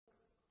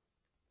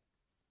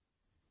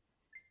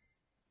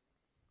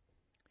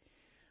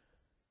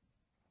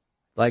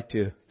like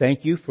to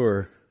thank you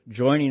for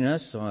joining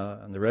us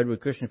on the Redwood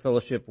Christian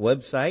Fellowship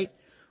website,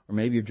 or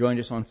maybe you've joined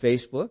us on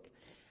Facebook.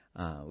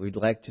 We'd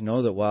like to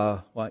know that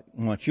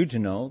want you to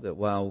know that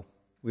while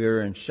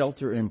we're in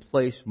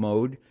shelter-in-place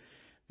mode,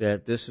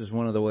 that this is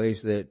one of the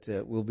ways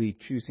that we'll be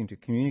choosing to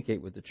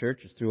communicate with the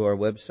church is through our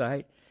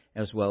website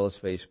as well as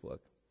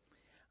Facebook.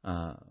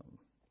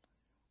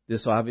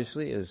 This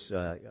obviously is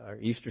our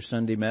Easter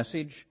Sunday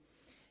message,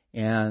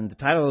 and the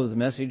title of the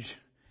message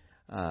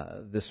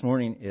this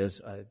morning is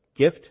A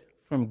Gift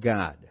from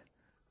God,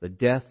 the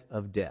Death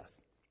of Death.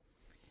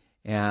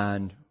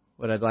 And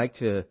what I'd like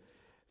to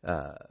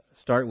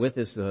start with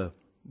is the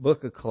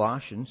book of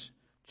Colossians,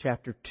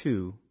 chapter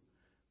 2,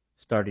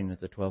 starting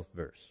at the 12th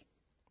verse.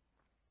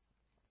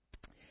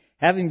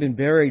 Having been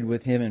buried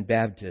with Him in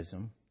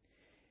baptism,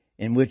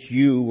 in which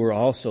you were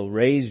also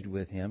raised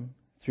with Him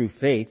through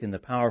faith in the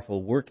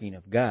powerful working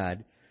of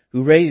God,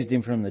 who raised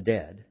Him from the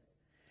dead,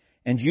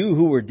 and you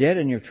who were dead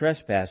in your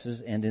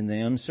trespasses and in the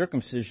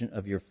uncircumcision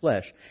of your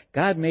flesh,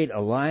 God made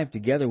alive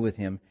together with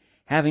Him,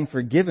 having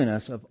forgiven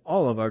us of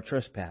all of our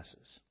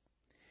trespasses,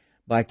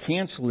 by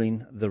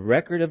canceling the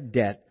record of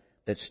debt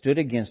that stood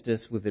against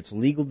us with its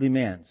legal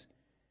demands.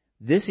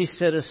 This He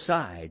set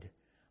aside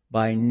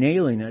by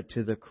nailing it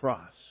to the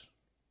cross.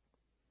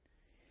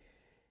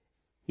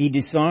 He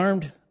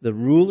disarmed the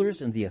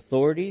rulers and the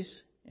authorities,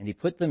 and He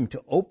put them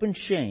to open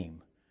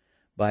shame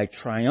by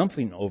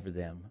triumphing over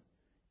them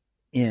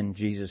in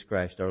Jesus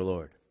Christ our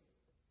Lord.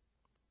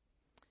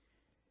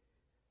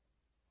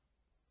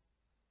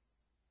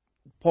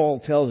 Paul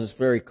tells us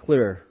very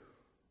clear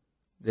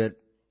that,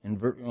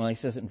 he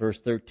says it in verse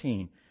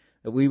 13,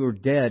 that we were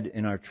dead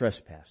in our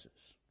trespasses.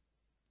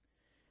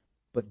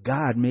 But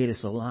God made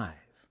us alive.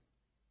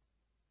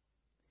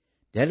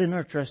 Dead in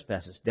our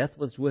trespasses. Death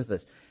was with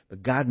us,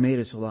 but God made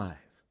us alive.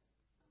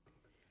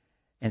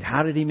 And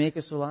how did He make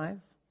us alive?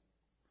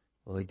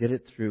 Well, He did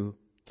it through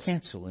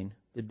canceling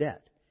the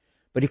debt.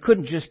 But He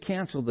couldn't just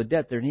cancel the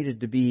debt. There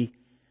needed to be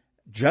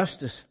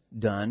justice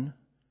done.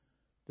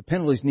 The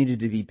penalties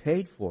needed to be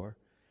paid for.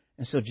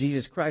 And so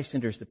Jesus Christ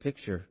enters the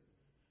picture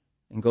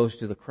and goes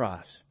to the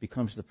cross,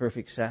 becomes the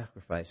perfect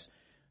sacrifice.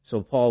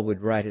 So Paul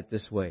would write it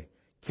this way: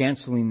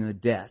 canceling the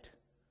debt,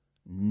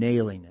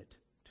 nailing it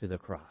to the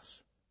cross.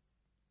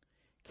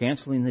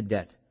 Canceling the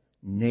debt,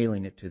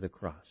 nailing it to the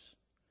cross.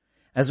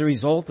 As a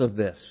result of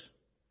this,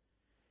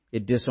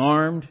 it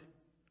disarmed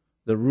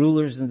the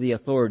rulers and the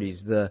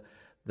authorities, the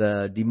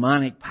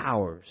demonic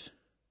powers.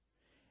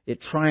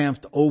 It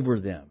triumphed over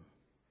them.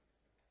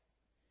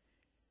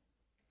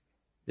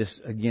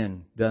 This,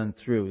 again, done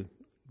through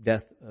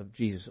death of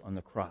Jesus on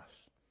the cross.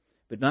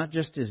 But not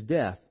just His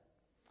death,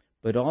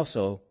 but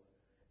also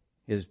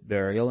His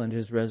burial and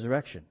His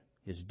resurrection.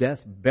 His death,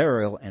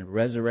 burial, and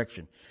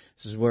resurrection.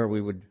 This is where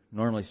we would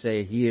normally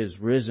say He is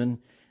risen,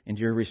 and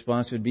your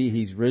response would be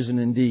He's risen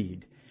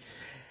indeed.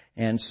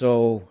 And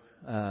so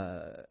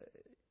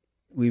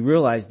we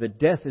realize that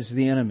death is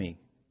the enemy.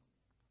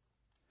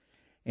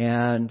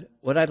 And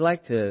what I'd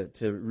like to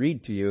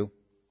read to you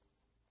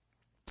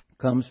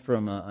comes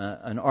from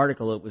an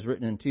article that was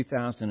written in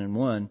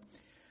 2001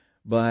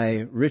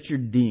 by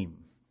Richard Deem.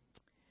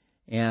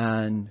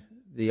 And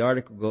the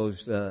article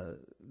goes, the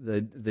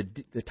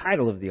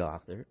title of the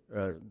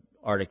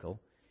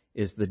article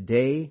is The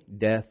Day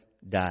Death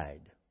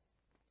Died.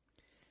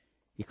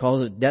 He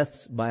calls it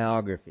Death's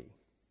Biography.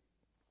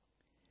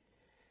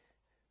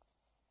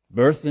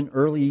 Birth in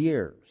early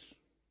years.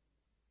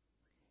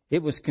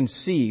 It was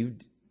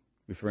conceived,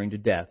 referring to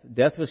death.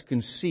 Death was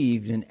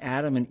conceived in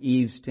Adam and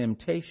Eve's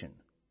temptation.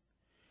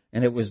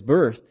 And it was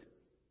birthed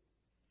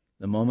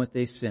the moment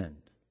they sinned.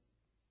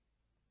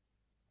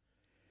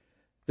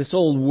 This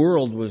old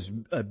world was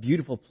a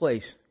beautiful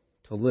place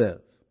to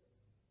live.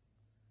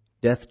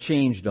 Death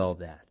changed all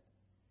that.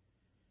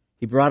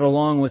 He brought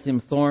along with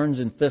Him thorns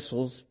and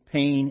thistles,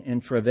 pain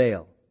and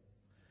travail.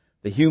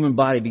 The human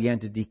body began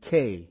to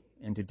decay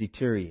and to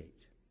deteriorate.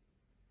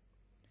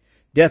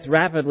 Death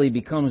rapidly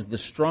becomes the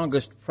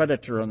strongest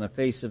predator on the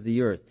face of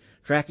the earth,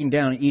 tracking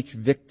down each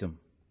victim,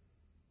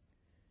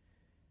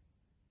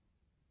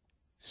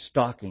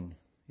 stalking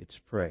its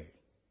prey.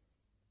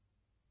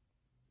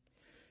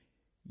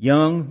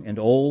 Young and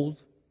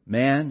old,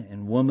 man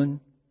and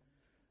woman,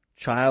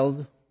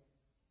 child,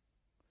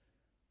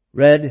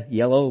 red,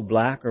 yellow,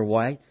 black, or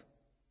white,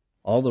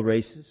 all the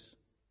races.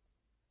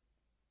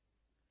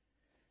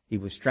 He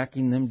was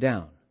tracking them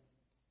down,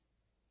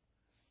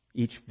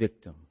 each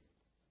victim.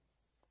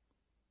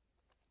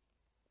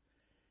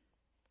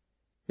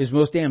 His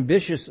most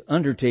ambitious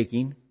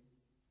undertaking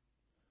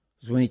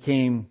was when He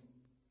came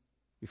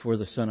before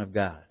the Son of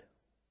God.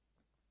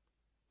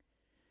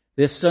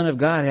 This Son of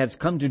God has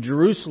come to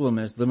Jerusalem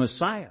as the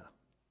Messiah.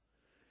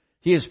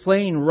 He is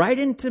playing right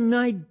into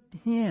my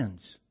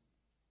hands.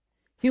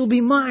 He'll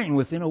be mine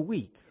within a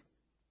week,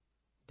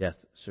 Death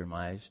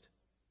surmised.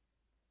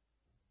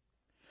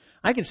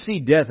 I can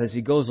see Death as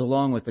he goes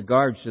along with the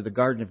guards to the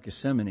Garden of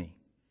Gethsemane.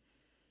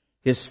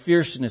 His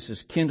fierceness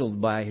is kindled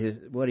by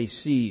what he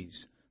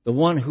sees, the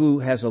one who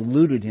has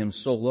eluded him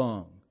so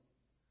long.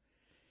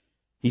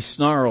 He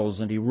snarls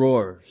and he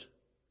roars,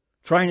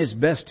 trying his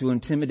best to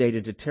intimidate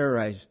and to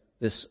terrorize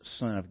this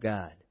Son of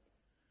God.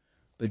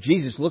 But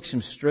Jesus looks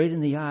him straight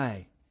in the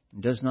eye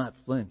and does not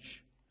flinch.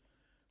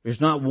 There's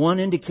not one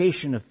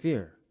indication of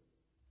fear.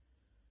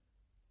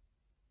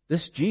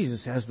 This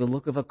Jesus has the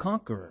look of a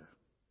conqueror.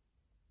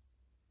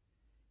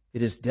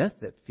 It is death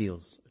that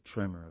feels a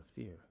tremor of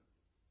fear.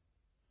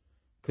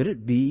 Could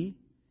it be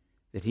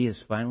that he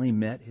has finally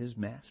met his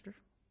master?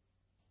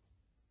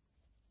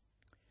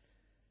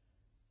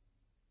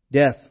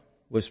 Death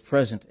was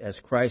present as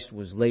Christ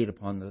was laid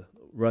upon the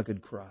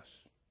rugged cross.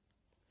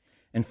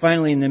 And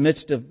finally, in the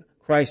midst of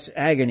Christ's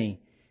agony,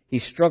 he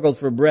struggled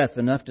for breath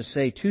enough to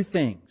say two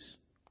things.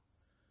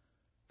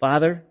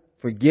 Father,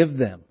 forgive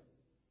them.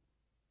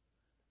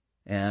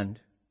 And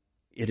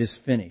it is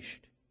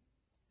finished.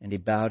 And he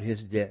bowed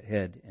his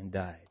head and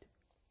died.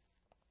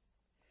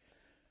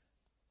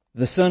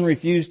 The sun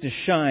refused to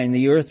shine.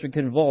 The earth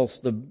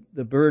convulsed.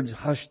 The birds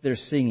hushed their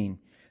singing.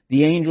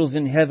 The angels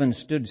in heaven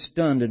stood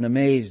stunned and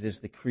amazed as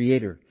the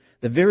Creator,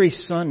 the very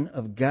Son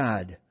of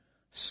God,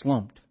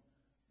 slumped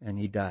and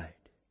he died.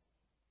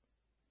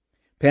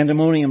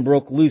 Pandemonium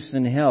broke loose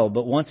in hell,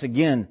 but once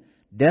again,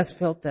 death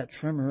felt that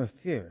tremor of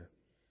fear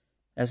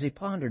as he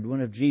pondered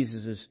one of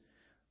Jesus'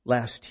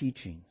 last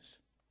teachings,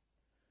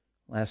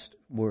 last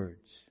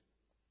words.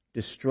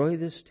 Destroy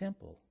this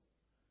temple,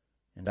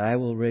 and I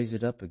will raise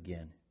it up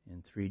again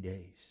in 3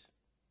 days.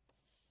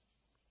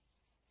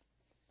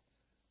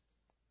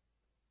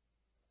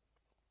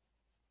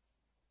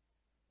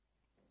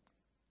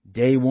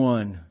 Day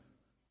one,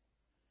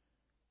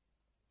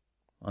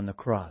 on the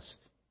cross,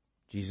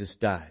 Jesus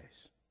dies.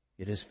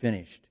 It is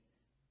finished.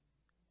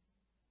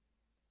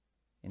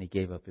 And he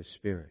gave up his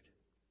spirit.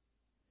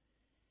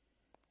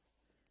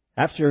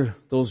 After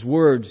those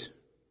words,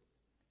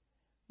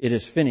 it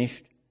is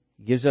finished,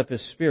 he gives up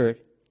his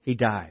spirit, he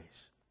dies.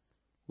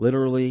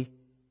 Literally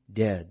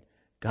dead.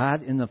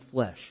 God in the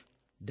flesh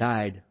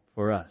died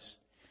for us.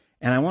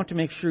 And I want to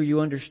make sure you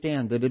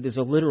understand that it is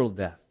a literal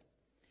death.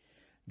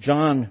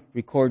 John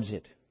records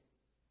it.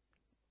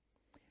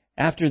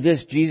 After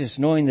this, Jesus,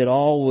 knowing that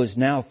all was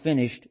now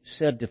finished,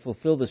 said to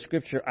fulfill the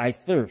Scripture, I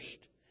thirst.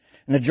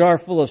 And a jar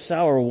full of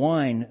sour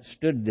wine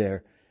stood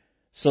there.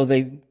 So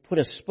they put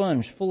a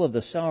sponge full of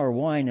the sour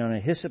wine on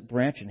a hyssop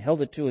branch and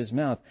held it to his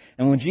mouth.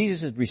 And when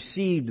Jesus had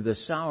received the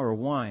sour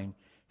wine,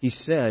 he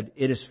said,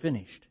 it is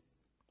finished.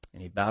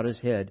 And he bowed his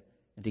head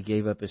and he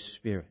gave up his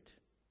spirit.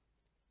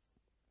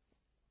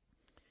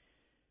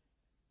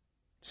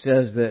 It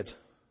says that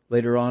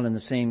later on in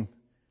the same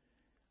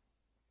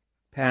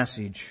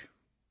passage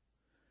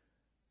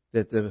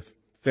that the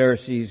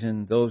Pharisees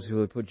and those who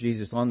had put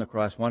Jesus on the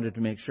cross wanted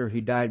to make sure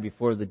he died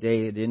before the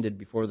day had ended,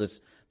 before the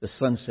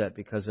sunset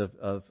because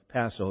of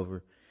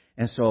Passover.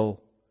 And so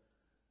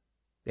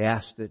they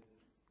asked that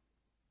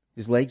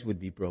his legs would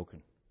be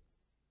broken.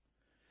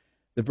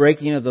 The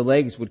breaking of the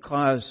legs would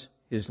cause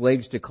his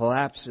legs to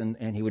collapse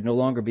and he would no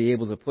longer be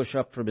able to push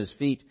up from his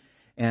feet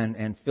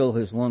and fill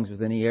his lungs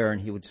with any air,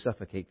 and he would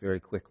suffocate very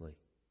quickly.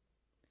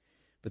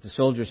 But the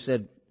soldiers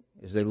said,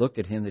 as they looked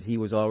at him, that he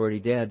was already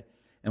dead.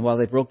 And while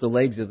they broke the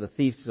legs of the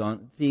thieves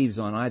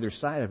on either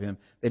side of him,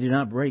 they did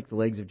not break the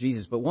legs of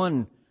Jesus. But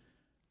one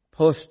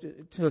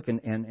took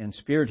and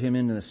speared him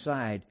into the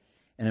side,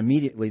 and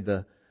immediately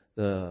the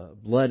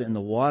blood and the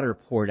water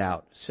poured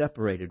out,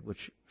 separated,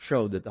 which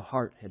showed that the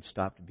heart had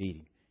stopped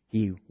beating.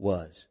 He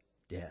was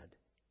dead.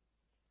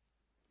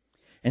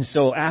 And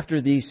so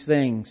after these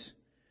things,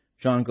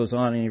 John goes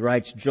on and he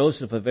writes,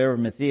 Joseph of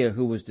Arimathea,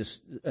 who was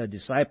a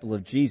disciple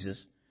of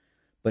Jesus,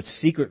 but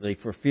secretly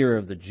for fear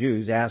of the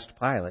Jews, asked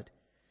Pilate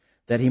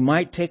that he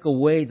might take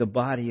away the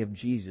body of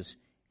Jesus,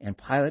 and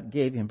Pilate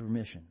gave him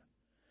permission.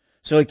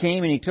 So he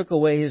came and he took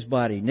away his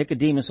body.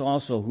 Nicodemus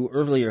also, who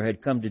earlier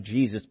had come to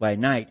Jesus by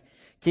night,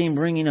 came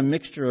bringing a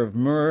mixture of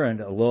myrrh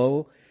and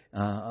aloe,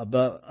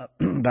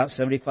 about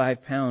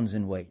 75 pounds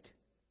in weight.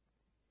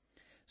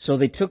 So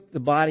they took the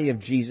body of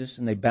Jesus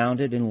and they bound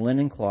it in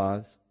linen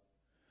cloths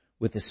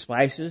with the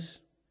spices,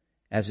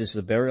 as is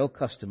the burial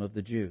custom of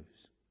the Jews.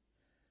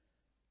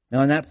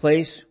 Now in that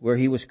place where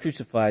he was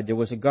crucified there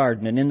was a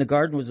garden, and in the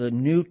garden was a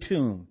new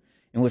tomb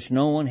in which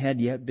no one had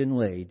yet been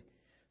laid.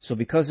 So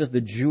because of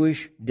the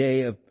Jewish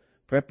day of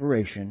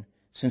preparation,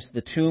 since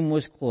the tomb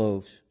was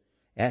close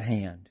at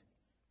hand,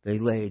 they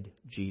laid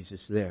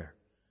Jesus there.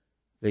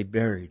 They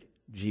buried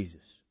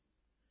Jesus.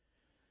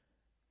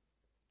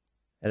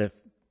 At a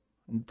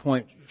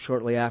point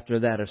shortly after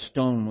that, a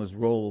stone was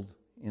rolled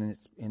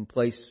in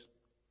place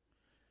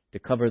to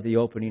cover the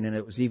opening, and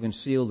it was even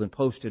sealed and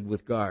posted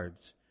with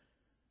guards.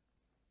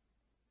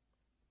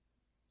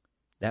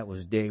 That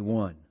was day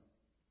one.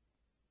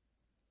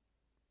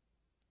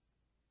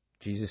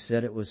 Jesus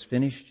said it was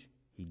finished.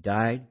 He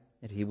died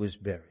and he was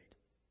buried.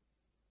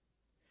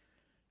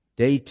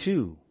 Day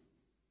two,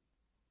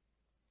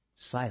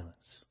 silence.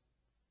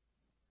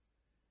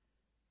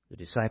 The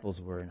disciples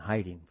were in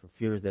hiding for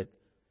fear that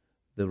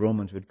the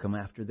Romans would come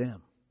after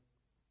them.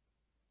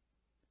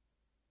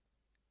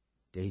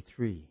 Day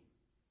three,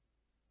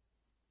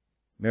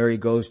 Mary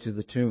goes to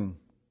the tomb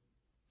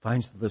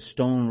finds the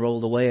stone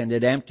rolled away and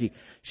it empty.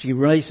 She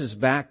races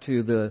back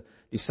to the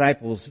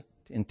disciples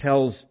and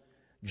tells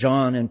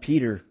John and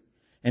Peter.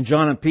 And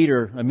John and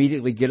Peter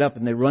immediately get up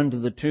and they run to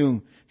the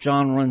tomb.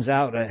 John runs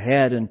out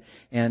ahead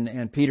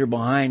and Peter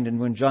behind. And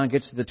when John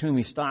gets to the tomb,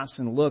 he stops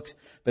and looks.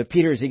 But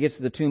Peter, as he gets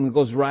to the tomb, he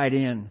goes right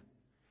in.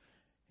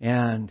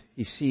 And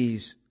he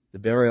sees the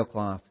burial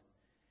cloth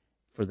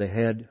for the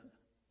head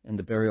and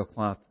the burial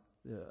cloth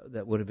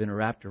that would have been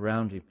wrapped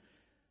around him,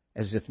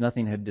 as if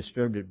nothing had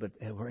disturbed it, but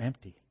they were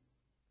empty.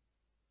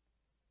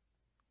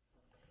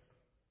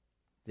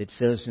 It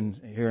says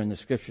here in the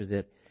Scripture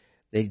that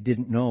they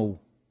didn't know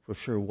for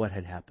sure what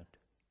had happened.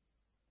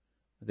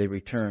 They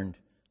returned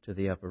to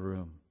the upper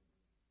room.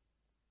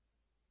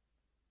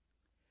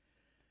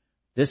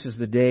 This is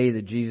the day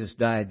that Jesus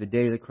died, the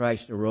day that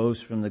Christ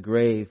arose from the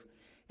grave.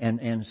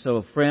 And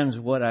so, friends,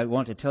 what I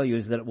want to tell you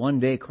is that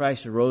one day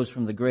Christ arose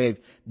from the grave.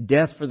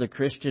 Death for the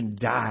Christian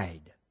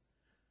died.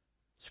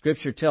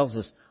 Scripture tells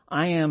us,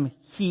 I am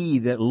he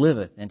that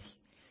liveth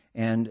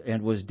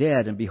and was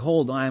dead, and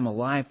behold, I am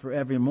alive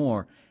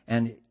forevermore,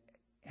 and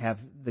have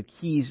the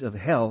keys of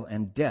hell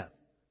and death,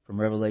 from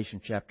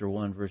Revelation chapter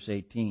 1, verse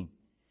 18.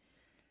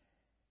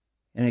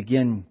 And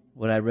again,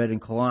 what I read in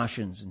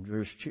Colossians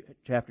in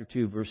chapter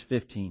 2, verse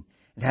 15.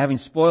 And having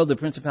spoiled the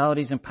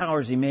principalities and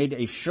powers, He made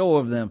a show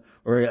of them,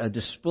 or a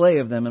display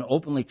of them, and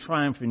openly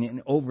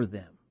triumphing over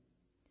them.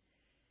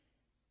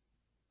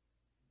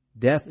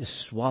 Death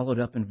is swallowed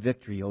up in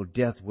victory. O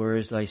death, where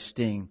is thy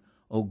sting?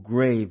 O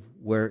grave,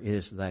 where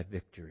is thy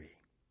victory?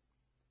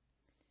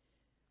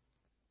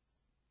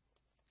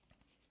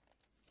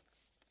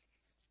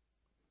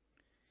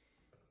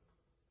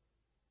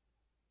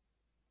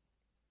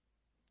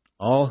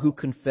 All who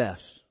confess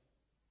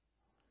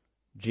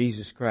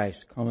Jesus Christ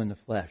come in the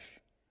flesh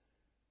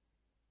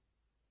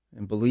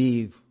and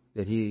believe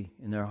that He,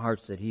 in their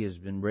hearts, that He has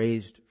been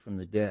raised from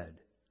the dead,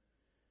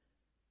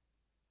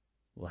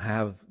 will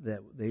have that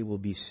they will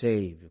be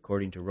saved,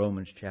 according to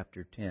Romans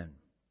chapter 10.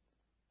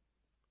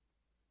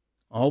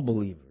 All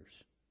believers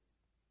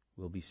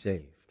will be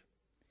saved.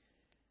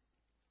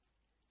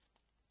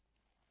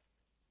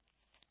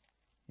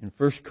 In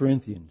 1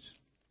 Corinthians,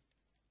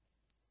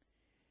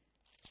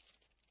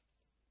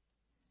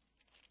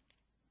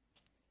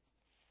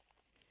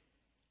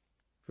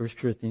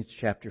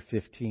 chapter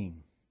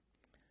 15,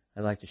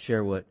 I'd like to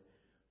share what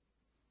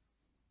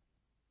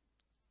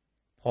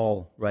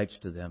Paul writes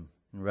to them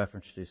in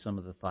reference to some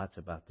of the thoughts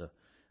about the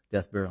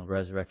death, burial, and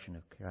resurrection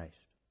of Christ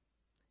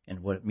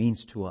and what it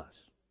means to us.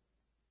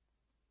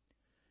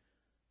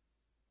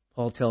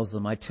 Paul tells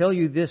them, I tell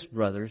you this,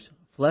 brothers,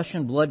 flesh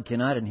and blood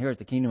cannot inherit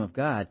the kingdom of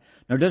God,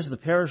 nor does the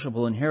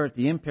perishable inherit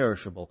the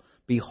imperishable.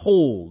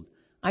 Behold,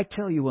 I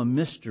tell you a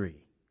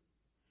mystery.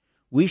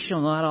 We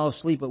shall not all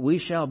sleep, but we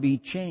shall be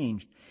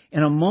changed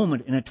in a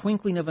moment, in a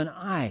twinkling of an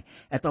eye,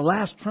 at the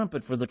last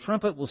trumpet. For the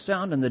trumpet will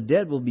sound, and the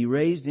dead will be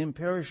raised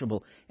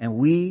imperishable, and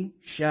we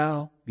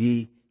shall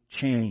be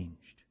changed.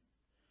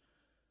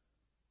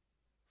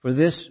 For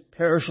this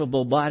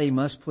perishable body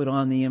must put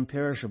on the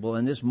imperishable,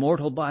 and this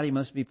mortal body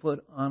must be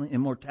put on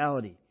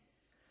immortality.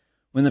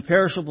 When the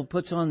perishable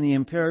puts on the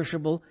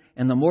imperishable,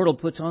 and the mortal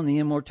puts on the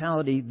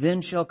immortality,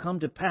 then shall come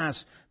to pass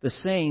the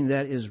saying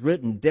that is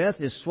written, Death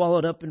is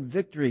swallowed up in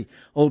victory.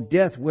 O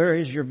death, where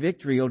is your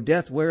victory? O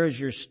death, where is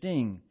your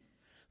sting?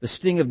 The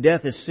sting of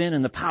death is sin,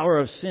 and the power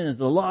of sin is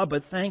the law.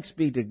 But thanks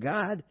be to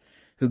God,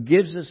 who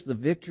gives us the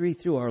victory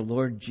through our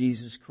Lord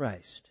Jesus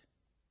Christ.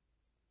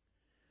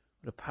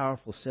 What a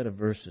powerful set of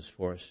verses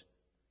for us.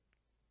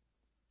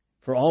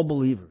 For all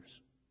believers,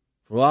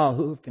 for all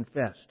who have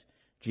confessed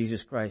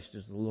Jesus Christ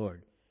is the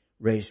Lord,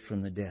 raised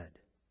from the dead.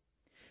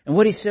 And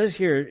what he says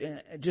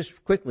here, just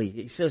quickly,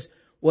 he says,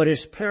 what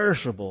is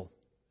perishable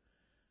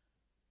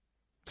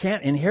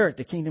can't inherit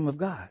the kingdom of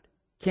God,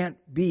 can't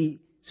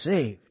be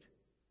saved.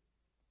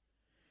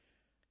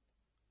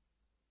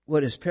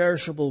 What is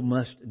perishable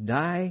must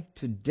die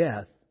to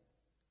death,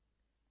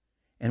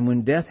 and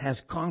when death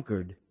has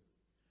conquered,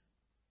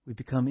 we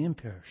become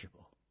imperishable.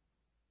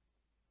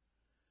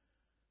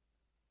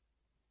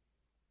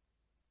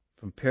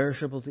 From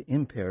perishable to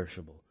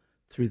imperishable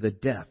through the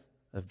death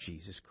of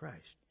Jesus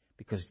Christ.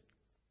 Because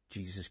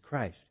Jesus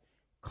Christ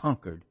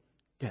conquered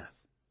death.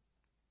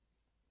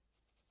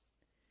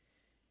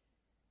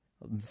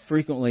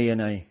 Frequently,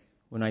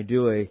 when I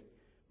do a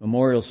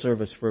memorial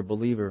service for a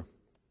believer,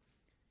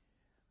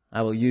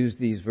 I will use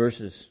these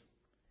verses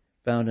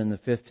found in the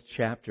 5th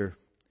chapter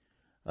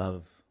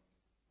of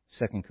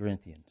 2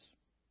 Corinthians.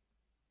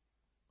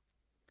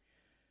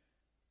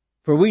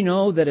 For we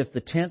know that if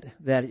the tent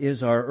that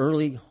is our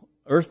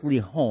earthly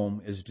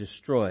home is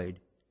destroyed,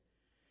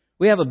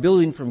 we have a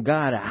building from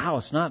God, a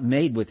house not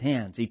made with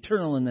hands,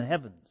 eternal in the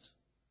heavens.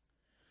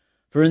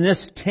 For in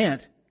this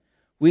tent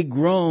we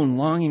groan,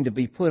 longing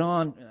to put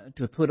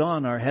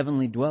on our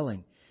heavenly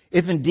dwelling.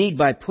 If indeed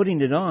by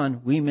putting it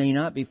on we may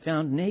not be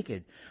found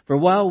naked. For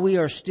while we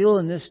are still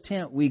in this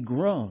tent we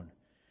groan,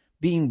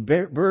 being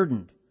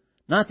burdened,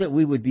 not that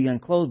we would be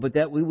unclothed, but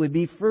that we would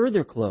be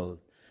further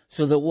clothed,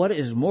 so that what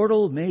is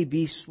mortal may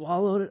be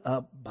swallowed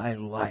up by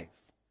life.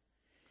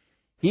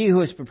 He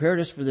who has prepared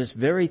us for this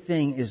very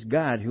thing is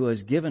God, who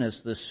has given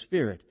us the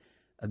Spirit,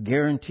 a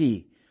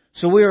guarantee.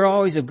 So we are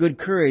always of good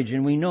courage,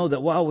 and we know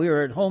that while we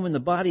are at home in the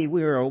body,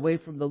 we are away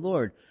from the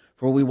Lord.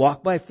 For we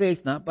walk by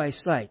faith, not by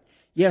sight.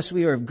 Yes,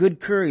 we are of good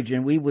courage,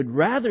 and we would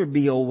rather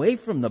be away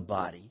from the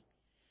body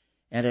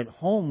and at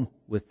home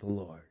with the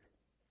Lord.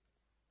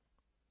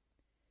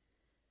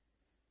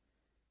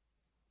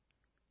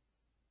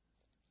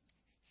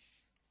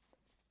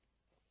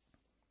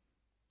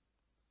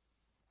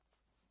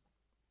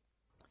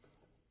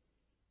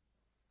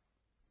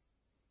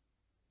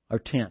 Our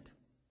tent,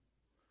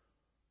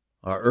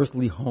 our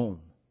earthly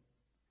home,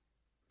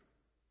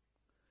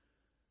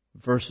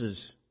 versus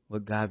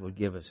what God would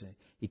give us.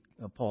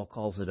 Paul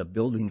calls it a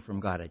building from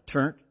God. A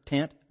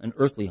tent, an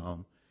earthly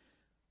home.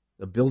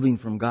 A building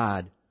from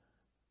God,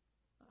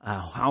 a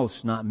house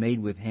not made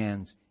with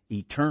hands,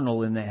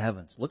 eternal in the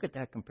heavens. Look at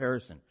that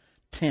comparison.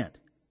 Tent,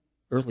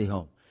 earthly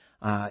home.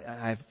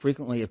 I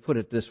frequently have put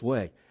it this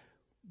way.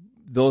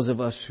 Those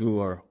of us who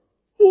are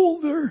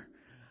older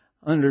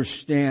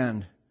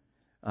understand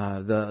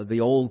the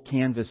old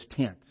canvas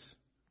tents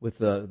with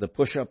the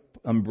push-up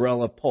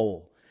umbrella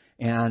pole.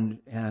 And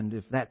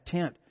if that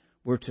tent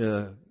were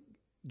to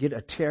get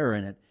a tear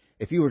in it,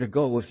 if you were to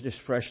go with just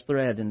fresh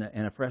thread and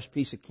a fresh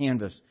piece of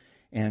canvas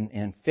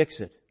and fix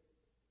it,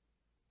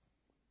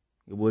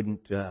 it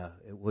wouldn't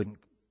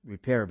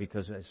repair,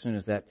 because as soon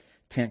as that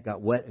tent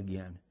got wet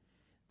again,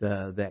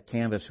 that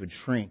canvas would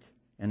shrink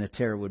and the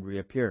tear would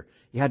reappear.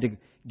 You had to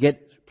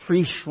get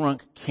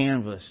pre-shrunk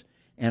canvas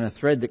and a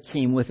thread that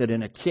came with it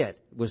in a kit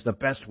was the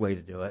best way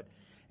to do it,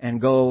 and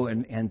go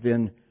and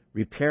then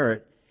repair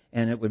it,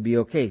 and it would be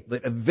okay.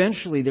 But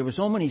eventually there were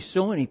so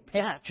many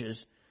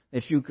patches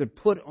that you could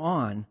put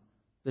on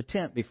the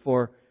tent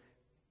before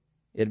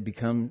it had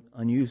become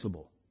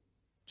unusable.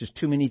 Just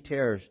too many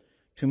tears,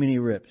 too many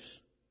rips.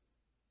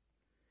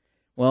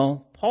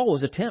 Well, Paul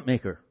was a tent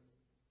maker.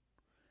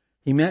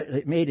 He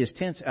made his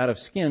tents out of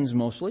skins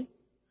mostly.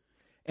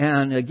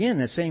 And again,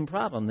 the same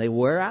problem. They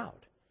wear out.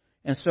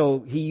 And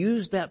so he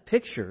used that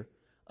picture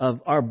of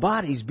our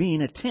bodies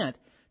being a tent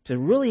to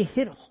really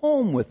hit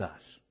home with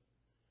us.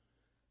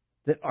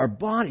 That our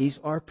bodies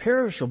are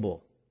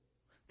perishable.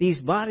 These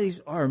bodies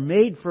are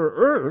made for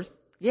earth,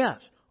 yes,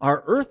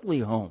 our earthly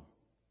home.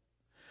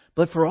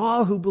 But for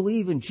all who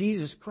believe in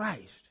Jesus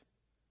Christ,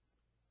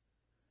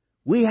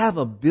 we have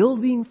a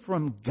building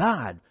from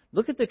God.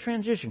 Look at the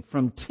transition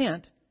from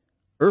tent,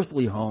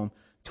 earthly home,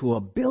 to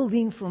a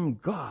building from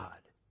God.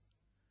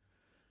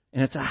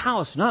 And it's a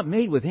house not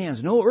made with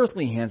hands. No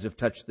earthly hands have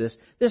touched this.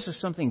 This is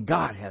something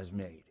God has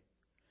made.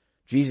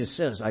 Jesus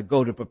says, I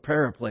go to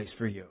prepare a place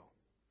for you.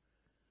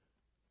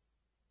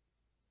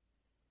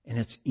 And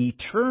it's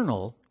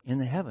eternal in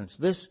the heavens.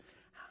 This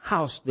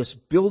house, this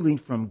building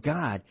from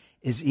God,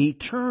 is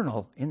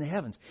eternal in the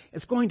heavens.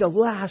 It's going to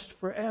last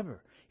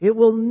forever. It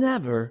will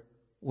never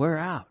wear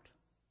out.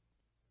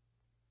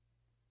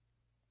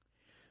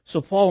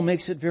 So Paul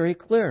makes it very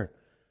clear.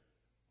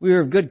 We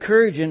are of good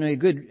courage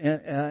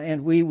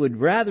and we would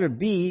rather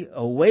be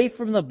away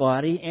from the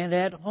body and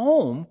at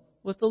home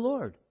with the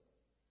Lord.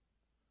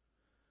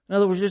 In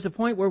other words, there's a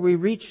point where we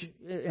reach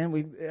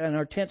and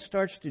our tent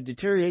starts to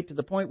deteriorate to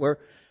the point where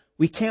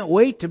we can't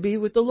wait to be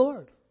with the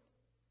Lord.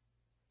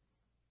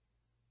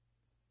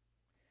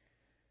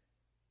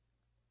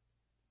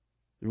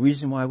 The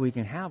reason why we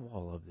can have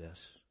all of this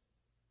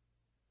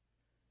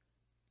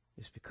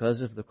is because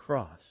of the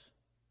cross,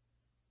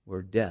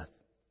 where death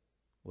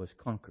was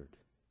conquered.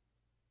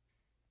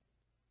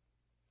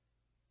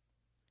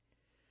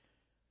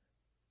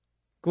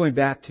 Going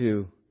back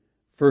to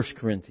 1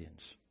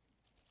 Corinthians,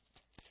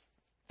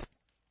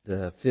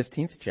 the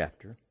 15th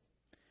chapter.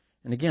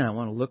 And again, I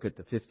want to look at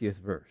the 50th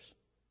verse.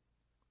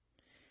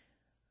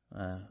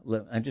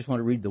 I just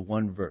want to read the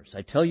one verse.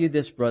 I tell you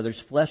this, brothers,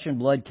 flesh and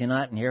blood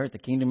cannot inherit the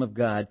kingdom of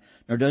God,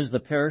 nor does the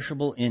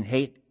perishable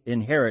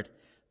inherit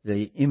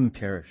the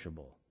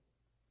imperishable.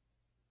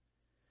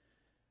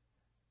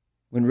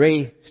 When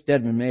Ray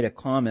Stedman made a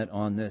comment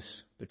on this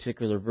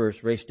particular verse,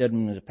 Ray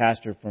Stedman was a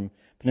pastor from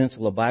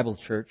Peninsula Bible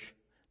Church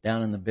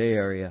down in the Bay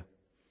Area.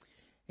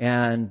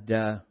 And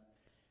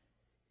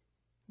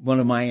one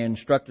of my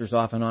instructors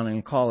off and on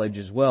in college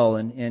as well.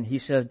 And he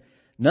said,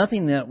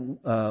 nothing that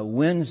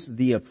wins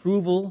the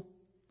approval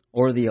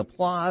or the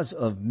applause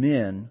of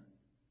men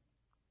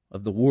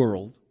of the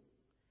world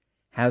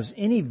has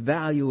any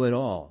value at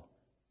all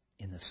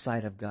in the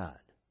sight of God.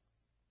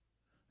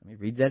 Let me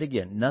read that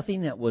again.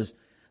 Nothing that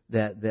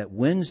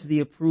wins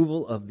the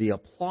approval of the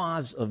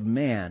applause of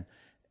man,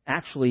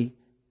 actually,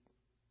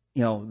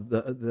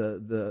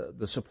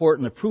 the support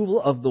and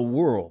approval of the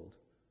world.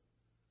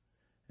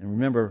 And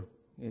remember,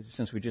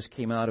 since we just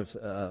came out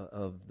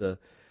of the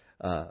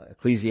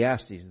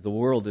Ecclesiastes, the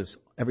world is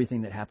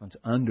everything that happens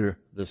under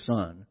the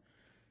sun.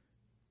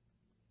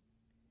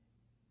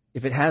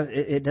 If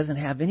it doesn't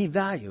have any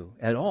value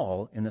at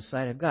all in the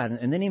sight of God.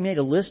 And then he made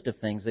a list of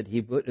things that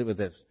he put with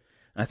this.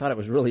 And I thought it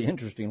was a really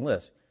interesting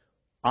list.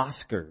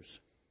 Oscars,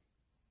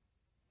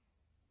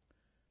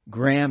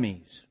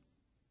 Grammys,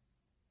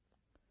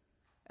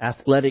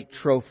 athletic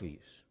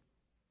trophies,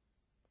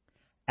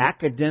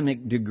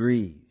 academic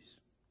degrees,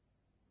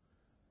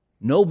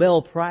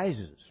 Nobel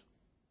Prizes,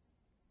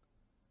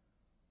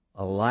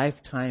 a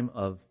lifetime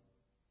of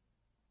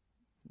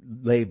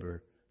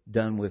labor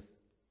done with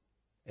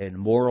a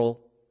moral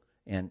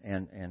and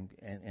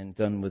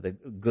done with a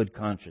good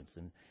conscience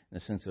and in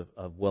a sense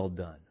of well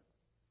done.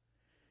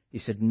 He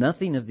said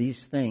nothing of these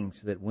things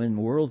that win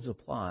world's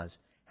applause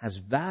has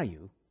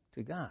value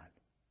to God.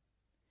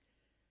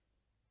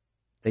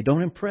 They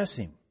don't impress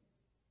Him.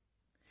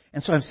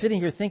 And so I'm sitting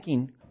here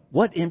thinking,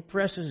 what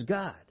impresses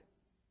God?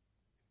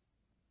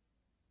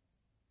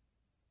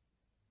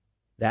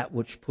 That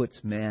which puts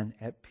man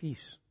at peace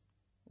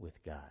with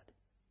God.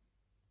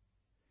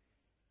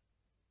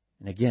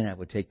 And again, that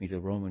would take me to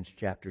Romans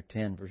chapter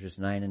 10, verses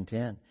 9 and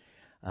 10.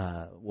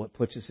 What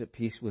puts us at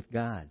peace with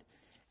God?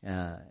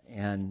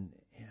 And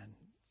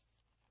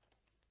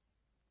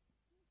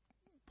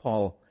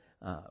Paul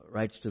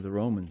writes to the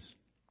Romans,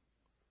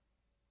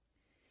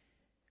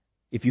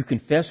 if you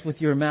confess with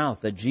your mouth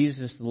that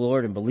Jesus is the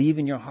Lord and believe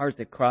in your heart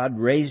that God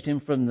raised Him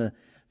from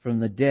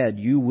the dead,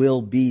 you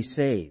will be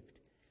saved.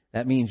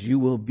 That means you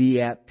will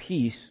be at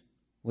peace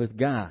with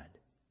God.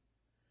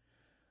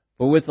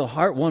 For with the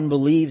heart one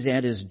believes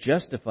and is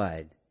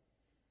justified.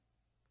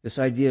 This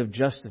idea of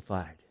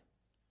justified.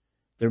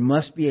 There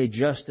must be a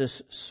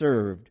justice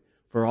served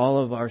for all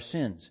of our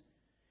sins.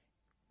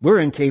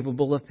 We're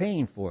incapable of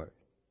paying for it.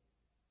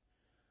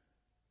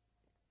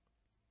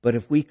 But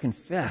if we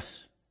confess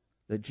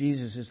that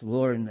Jesus is the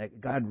Lord and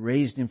that God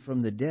raised Him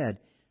from the dead,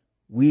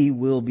 we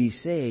will be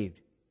saved.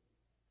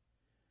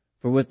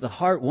 For with the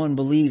heart one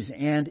believes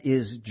and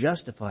is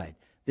justified.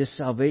 This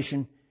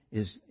salvation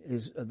is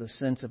the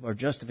sense of our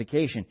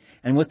justification.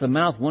 And with the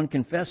mouth one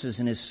confesses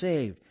and is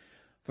saved.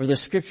 For the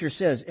Scripture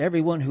says,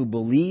 everyone who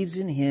believes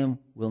in Him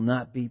will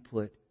not be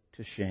put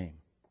to shame.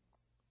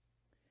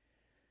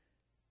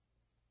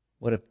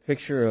 What a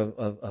picture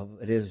of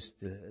it is,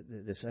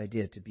 this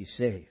idea to be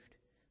saved.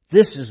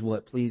 This is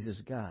what pleases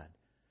God.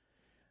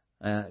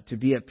 To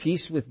be at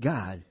peace with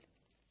God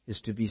is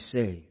to be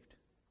saved.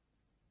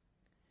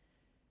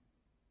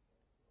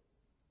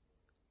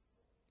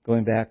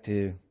 Going back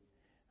to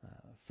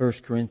 1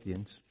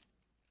 Corinthians.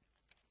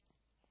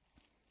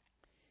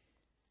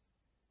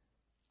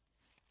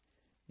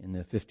 In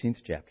the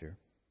 15th chapter.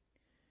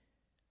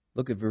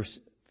 Look at verse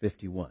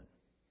 51.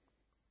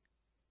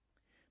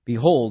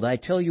 Behold, I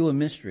tell you a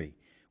mystery.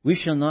 We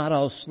shall not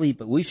all sleep,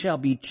 but we shall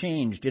be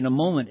changed in a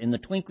moment, in the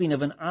twinkling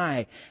of an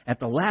eye,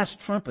 at the last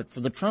trumpet. For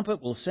the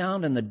trumpet will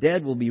sound, and the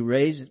dead will be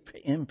raised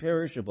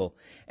imperishable,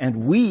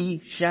 and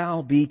we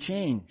shall be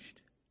changed.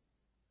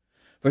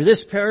 For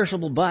this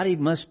perishable body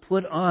must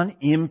put on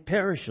the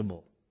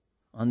imperishable,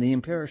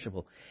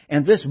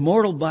 and this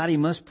mortal body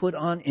must put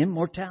on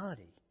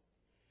immortality.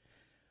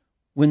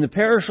 When the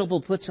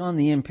perishable puts on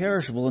the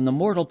imperishable, and the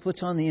mortal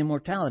puts on the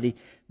immortality,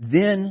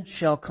 then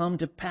shall come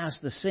to pass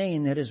the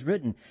saying that is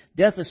written,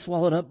 death is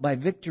swallowed up by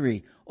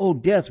victory. O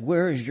death,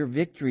 where is your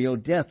victory? O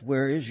death,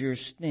 where is your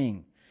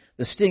sting?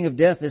 The sting of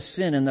death is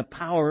sin, and the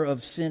power of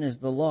sin is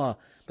the law.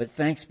 But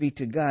thanks be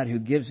to God who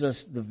gives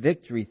us the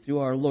victory through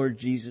our Lord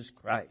Jesus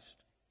Christ.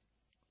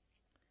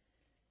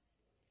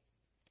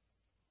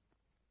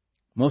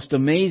 Most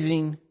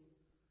amazing,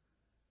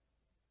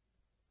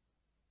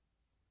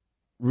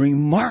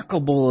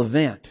 remarkable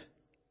event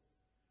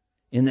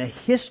in the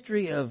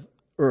history of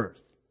earth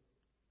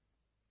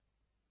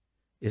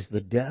is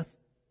the death,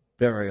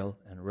 burial,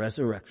 and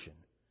resurrection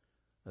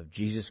of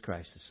Jesus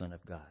Christ, the Son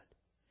of God.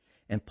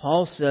 And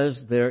Paul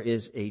says there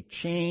is a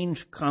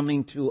change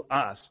coming to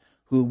us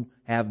who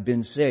have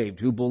been saved,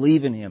 who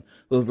believe in Him,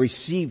 who have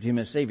received Him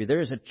as Savior.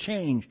 There is a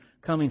change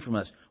coming from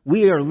us.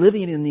 We are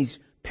living in these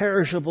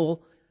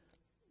perishable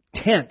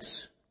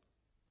tents,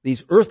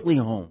 these earthly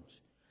homes.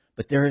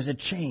 But there is a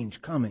change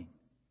coming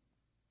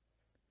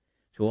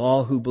to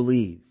all who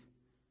believe,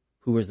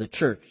 who is the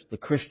church, the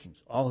Christians,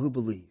 all who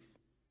believe.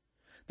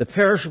 The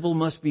perishable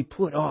must be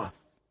put off.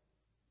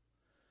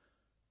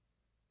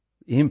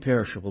 The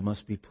imperishable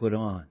must be put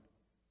on.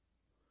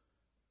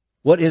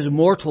 What is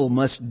mortal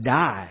must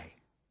die.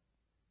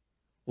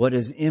 What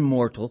is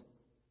immortal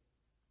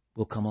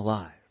will come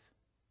alive.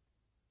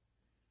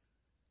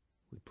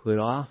 We put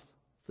off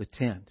the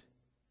tent.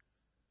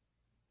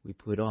 We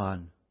put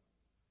on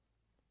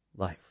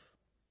life.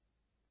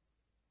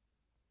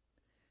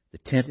 The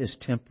tent is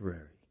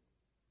temporary.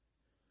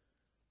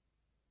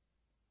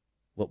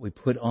 What we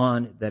put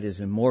on that is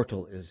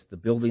immortal is the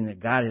building that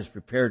God has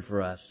prepared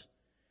for us,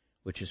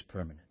 which is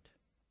permanent.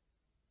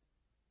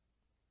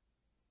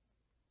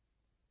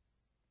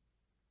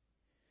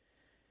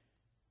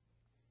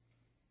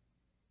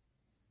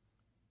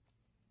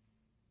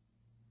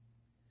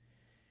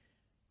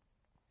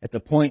 At the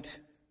point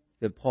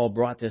that Paul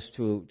brought this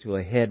to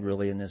a head,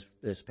 really, in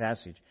this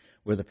passage,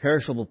 where the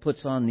perishable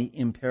puts on the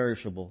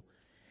imperishable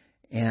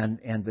and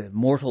the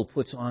mortal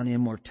puts on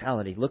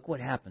immortality. Look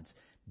what happens.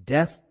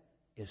 Death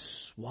is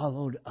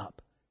swallowed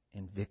up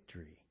in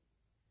victory.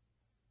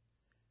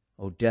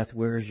 Oh, death,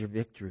 where is your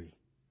victory?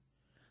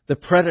 The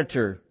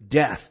predator,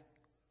 death,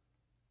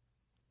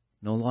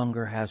 no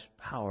longer has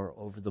power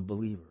over the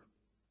believer.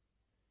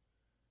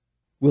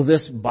 Will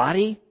this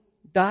body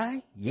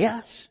die?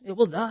 Yes, it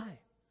will die.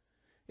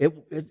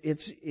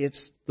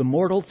 It's the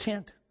mortal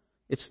tent.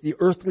 It's the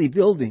earthly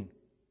building.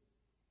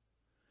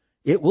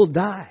 It will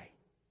die.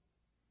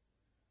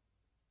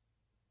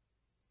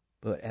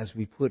 But as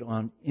we put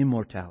on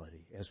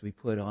immortality, as we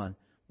put on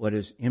what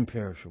is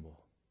imperishable,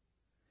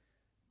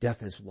 death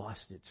has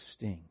lost its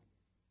sting.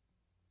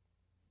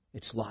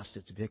 It's lost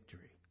its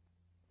victory.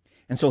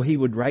 And so he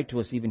would write to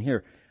us even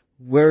here,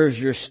 where's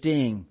your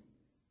sting?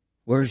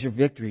 Where's your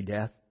victory,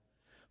 death?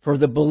 For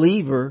the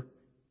believer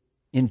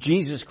in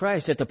Jesus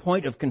Christ, at the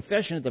point of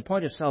confession, at the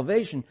point of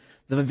salvation,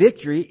 the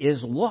victory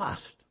is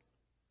lost.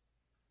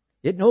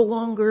 It no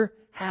longer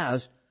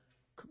has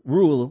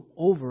rule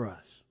over us.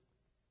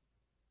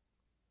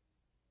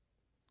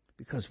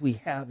 Because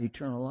we have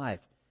eternal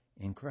life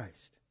in Christ.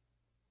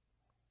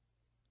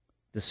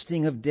 The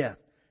sting of death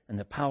and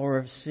the power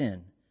of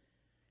sin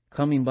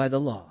coming by the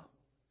law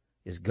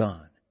is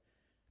gone.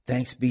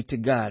 Thanks be to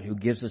God who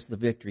gives us the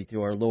victory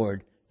through our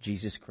Lord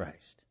Jesus Christ.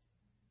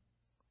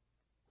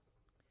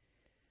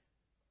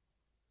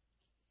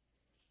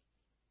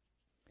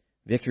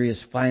 Victory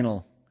is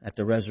final at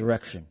the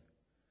resurrection.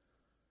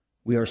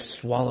 We are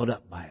swallowed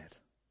up by it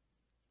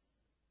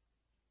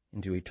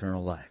into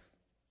eternal life.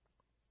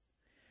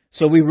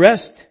 So we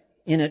rest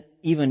in it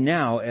even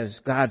now as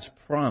God's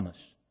promise.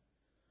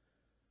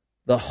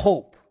 The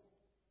hope.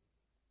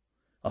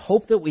 A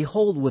hope that we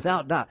hold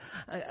without doubt.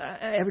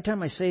 Every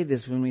time I say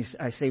this,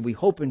 I say we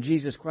hope in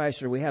Jesus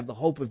Christ or we have the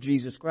hope of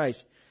Jesus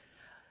Christ,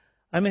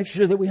 I make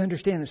sure that we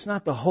understand it's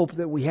not the hope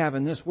that we have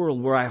in this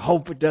world where I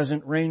hope it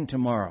doesn't rain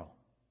tomorrow.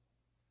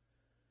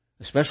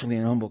 Especially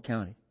in Humboldt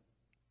County.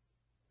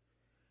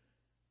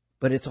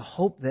 But it's a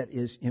hope that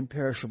is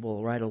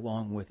imperishable right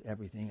along with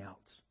everything else.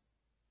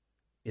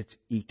 It's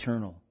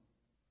eternal.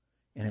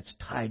 And it's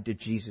tied to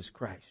Jesus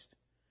Christ,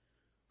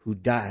 who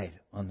died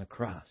on the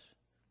cross,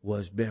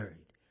 was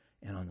buried,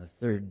 and on the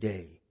third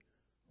day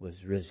was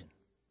risen.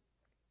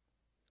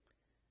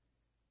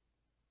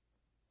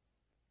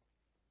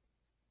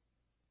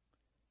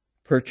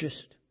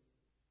 Purchased,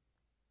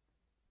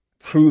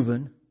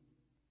 proven,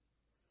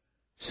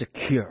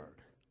 secured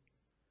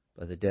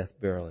by the death,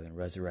 burial, and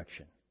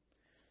resurrection.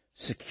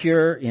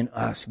 Secure in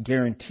us,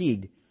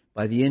 guaranteed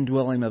by the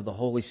indwelling of the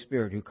Holy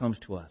Spirit who comes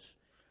to us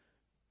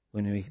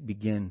when we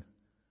begin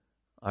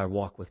our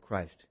walk with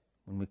Christ,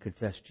 when we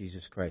confess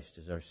Jesus Christ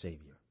as our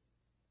Savior.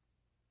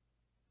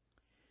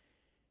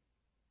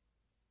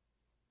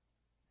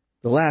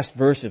 The last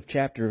verse of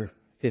chapter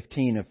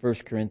 15 of 1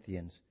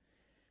 Corinthians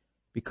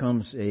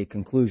becomes a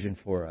conclusion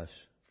for us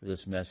for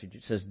this message.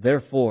 It says,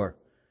 "Therefore,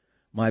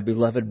 my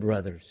beloved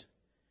brothers,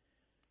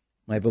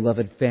 my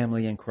beloved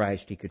family in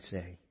Christ," he could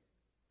say,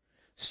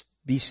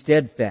 "be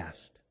steadfast,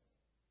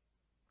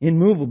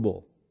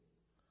 immovable,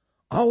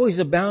 always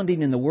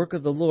abounding in the work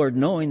of the Lord,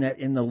 knowing that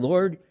in the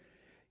Lord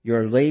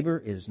your labor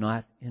is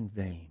not in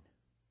vain."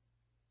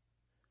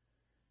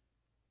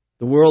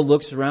 The world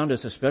looks around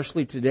us,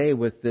 especially today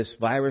with this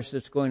virus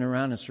that's going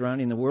around and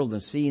surrounding the world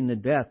and seeing the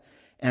death.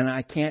 And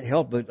I can't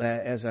help but,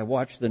 as I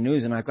watch the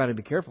news, and I've got to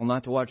be careful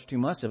not to watch too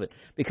much of it,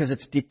 because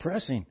it's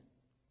depressing.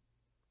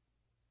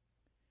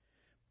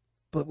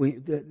 But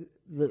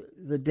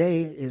the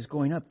day is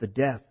going up, the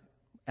death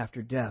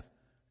after death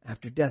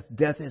after death.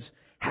 Death is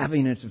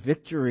having its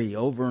victory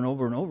over and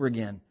over and over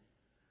again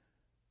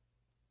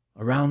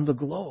around the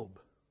globe.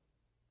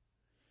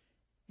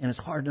 And it's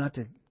hard not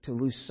to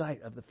lose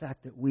sight of the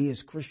fact that we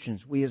as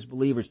Christians, we as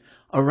believers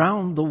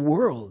around the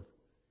world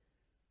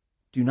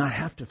do not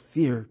have to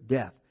fear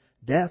death.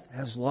 Death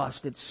has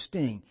lost its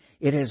sting.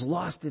 It has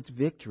lost its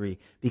victory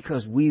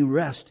because we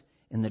rest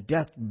in the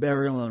death,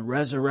 burial, and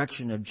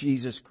resurrection of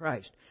Jesus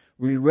Christ.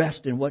 We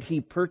rest in what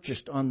He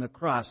purchased on the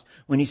cross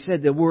when He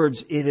said the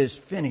words, "It is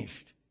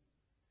finished."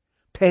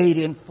 Paid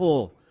in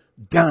full.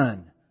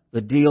 Done.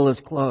 The deal is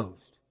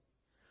closed.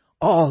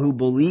 All who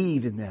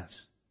believe in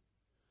this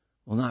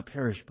will not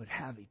perish but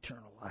have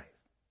eternal life.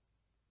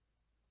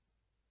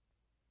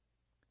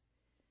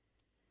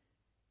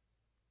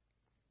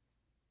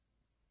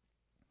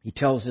 He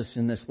tells us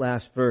in this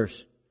last verse,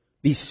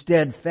 be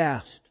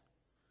steadfast,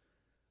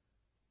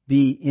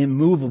 be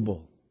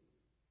immovable,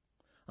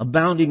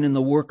 abounding in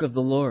the work of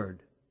the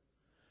Lord.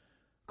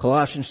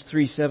 Colossians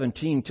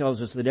 3:17 tells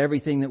us that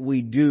everything that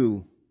we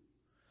do,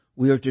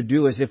 we are to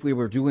do as if we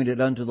were doing it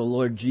unto the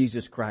Lord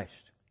Jesus Christ.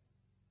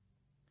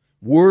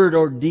 Word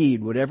or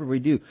deed, whatever we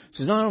do.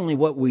 So it's not only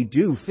what we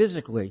do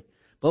physically,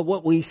 but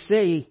what we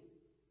say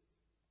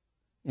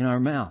in our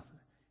mouth.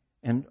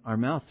 And our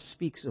mouth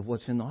speaks of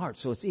what's in the heart.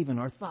 So it's even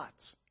our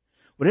thoughts.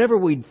 Whatever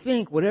we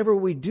think, whatever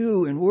we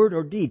do in word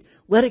or deed,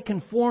 let it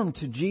conform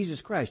to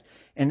Jesus Christ.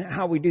 And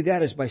how we do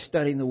that is by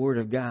studying the Word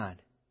of God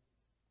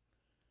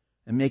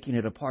and making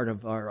it a part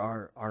of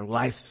our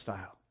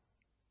lifestyle.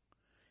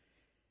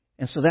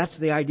 And so that's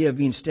the idea of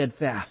being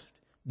steadfast,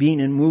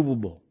 being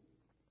immovable,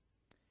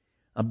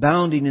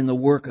 abounding in the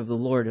work of the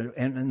Lord.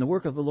 And the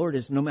work of the Lord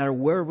is no matter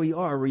where we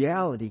are,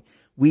 reality,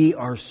 we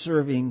are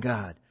serving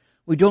God.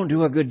 We don't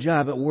do a good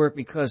job at work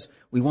because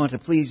we want to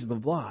please the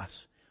boss.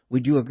 We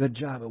do a good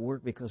job at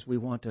work because we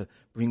want to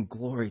bring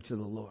glory to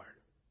the Lord.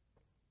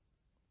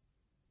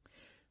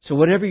 So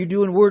whatever you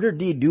do in word or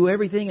deed, do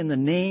everything in the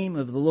name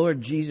of the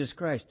Lord Jesus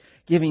Christ,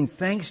 giving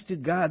thanks to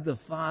God the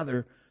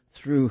Father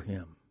through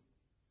Him.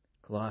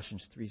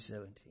 Colossians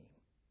 3:17.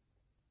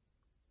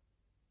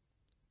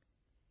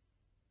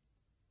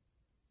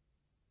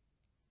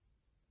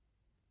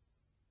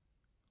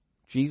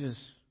 Jesus,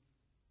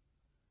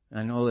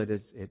 I know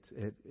that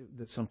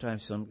that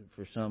sometimes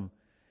for some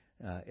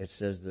it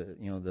says that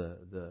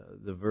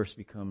the verse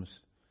becomes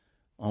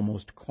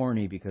almost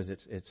corny because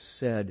it's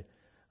said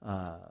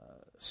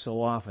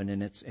so often,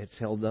 and it's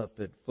held up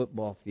at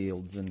football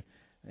fields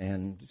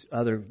and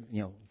other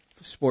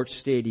sports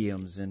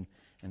stadiums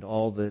and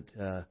all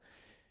that.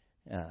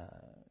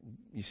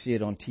 You see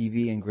it on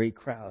TV in great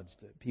crowds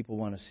that people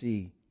want to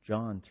see.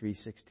 John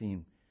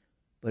 3:16,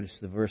 but it's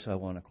the verse I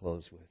want to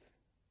close with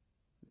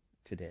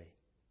today.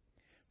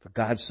 For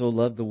God so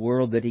loved the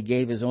world that He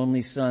gave His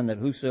only Son, that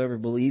whosoever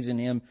believes in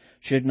Him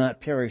should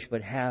not perish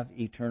but have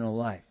eternal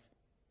life.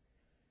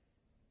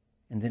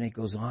 And then it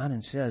goes on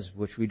and says,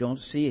 which we don't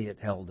see it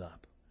held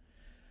up.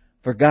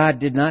 For God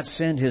did not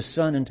send His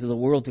Son into the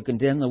world to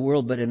condemn the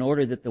world, but in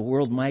order that the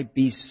world might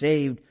be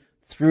saved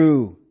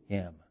through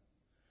Him.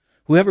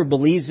 Whoever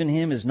believes in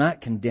Him is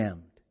not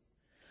condemned.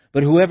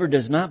 But whoever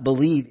does not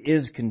believe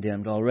is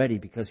condemned already,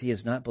 because he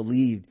has not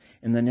believed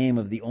in the name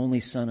of the only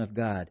Son of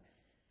God.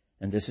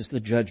 And this is the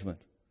judgment.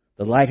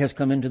 The light has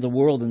come into the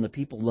world, and the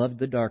people loved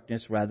the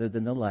darkness rather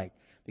than the light,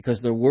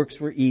 because their works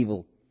were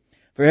evil.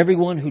 For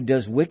everyone who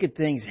does wicked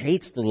things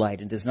hates the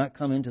light and does not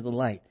come into the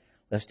light,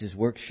 lest his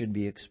works should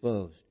be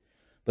exposed.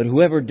 But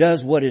whoever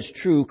does what is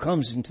true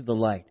comes into the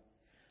light,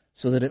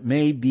 so that it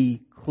may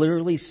be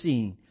clearly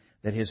seen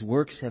that his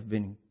works have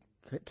been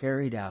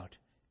carried out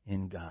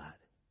in God.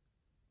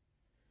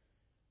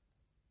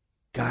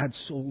 God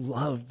so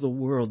loved the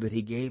world that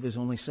He gave His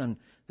only Son,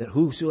 that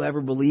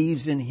whosoever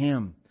believes in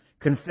Him,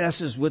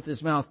 confesses with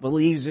his mouth,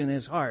 believes in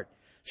his heart,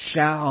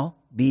 shall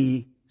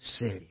be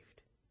saved.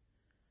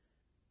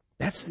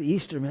 That's the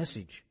Easter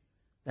message.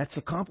 That's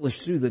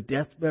accomplished through the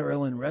death,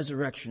 burial, and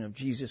resurrection of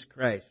Jesus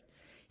Christ.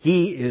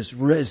 He is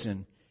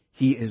risen.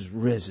 He is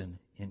risen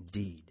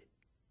indeed.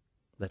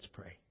 Let's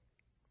pray.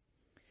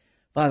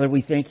 Father,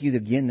 we thank You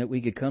again that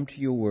we could come to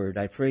Your Word.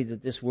 I pray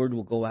that this Word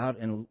will go out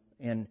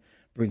and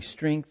bring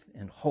strength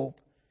and hope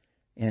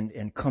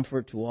and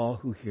comfort to all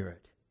who hear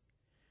it.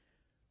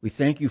 We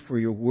thank You for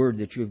Your Word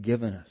that You have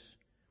given us.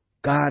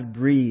 God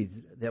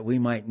breathed that we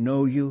might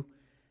know You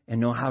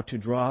and know how to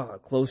draw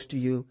close to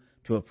You,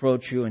 to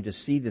approach You, and to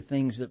see the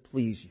things that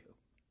please You.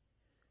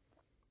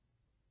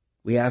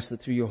 We ask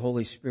that through Your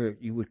Holy Spirit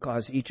You would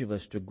cause each of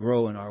us to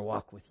grow in our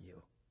walk with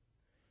You.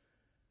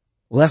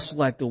 Less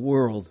like the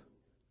world,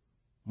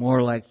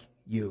 more like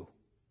You,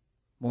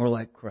 more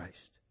like Christ.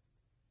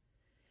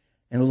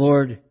 And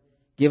Lord,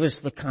 give us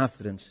the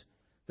confidence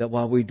that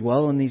while we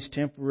dwell in these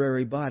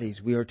temporary bodies,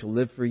 we are to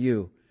live for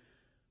You,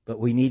 but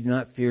we need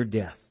not fear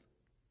death.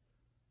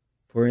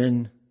 For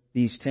in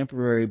these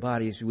temporary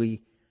bodies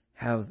we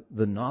have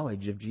the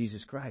knowledge of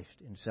Jesus Christ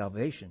in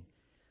salvation,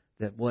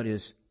 that what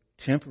is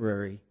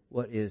temporary,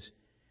 what is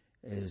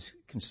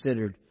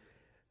considered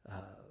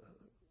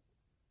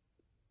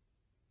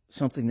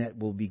something that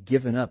will be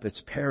given up,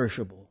 it's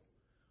perishable,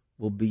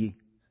 will be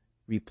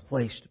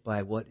replaced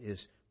by what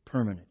is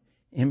permanent,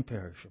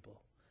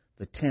 imperishable.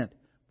 The tent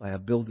by a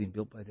building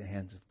built by the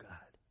hands of God.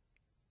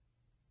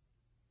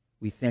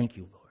 We thank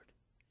You, Lord,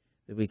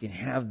 that we can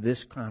have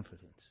this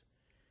confidence.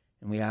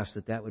 And we ask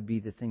that that would be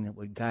the thing that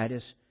would guide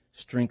us,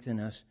 strengthen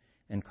us,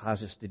 and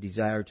cause us to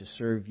desire to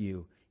serve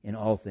You in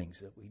all things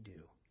that we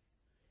do.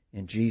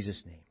 In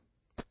Jesus'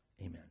 name,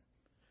 amen.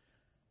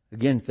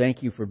 Again,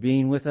 thank you for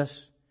being with us.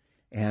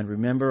 And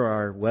remember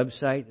our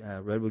website,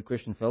 Redwood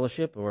Christian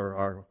Fellowship,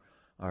 or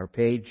our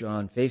page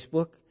on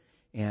Facebook.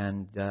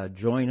 And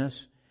join us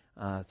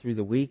through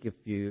the week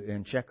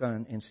and check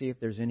on and see if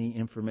there's any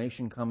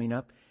information coming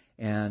up.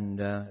 And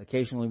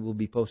occasionally we'll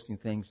be posting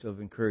things of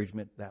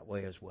encouragement that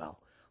way as well.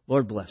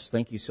 Lord bless.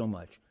 Thank you so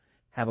much.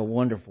 Have a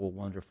wonderful,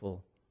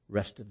 wonderful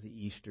rest of the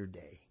Easter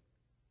day.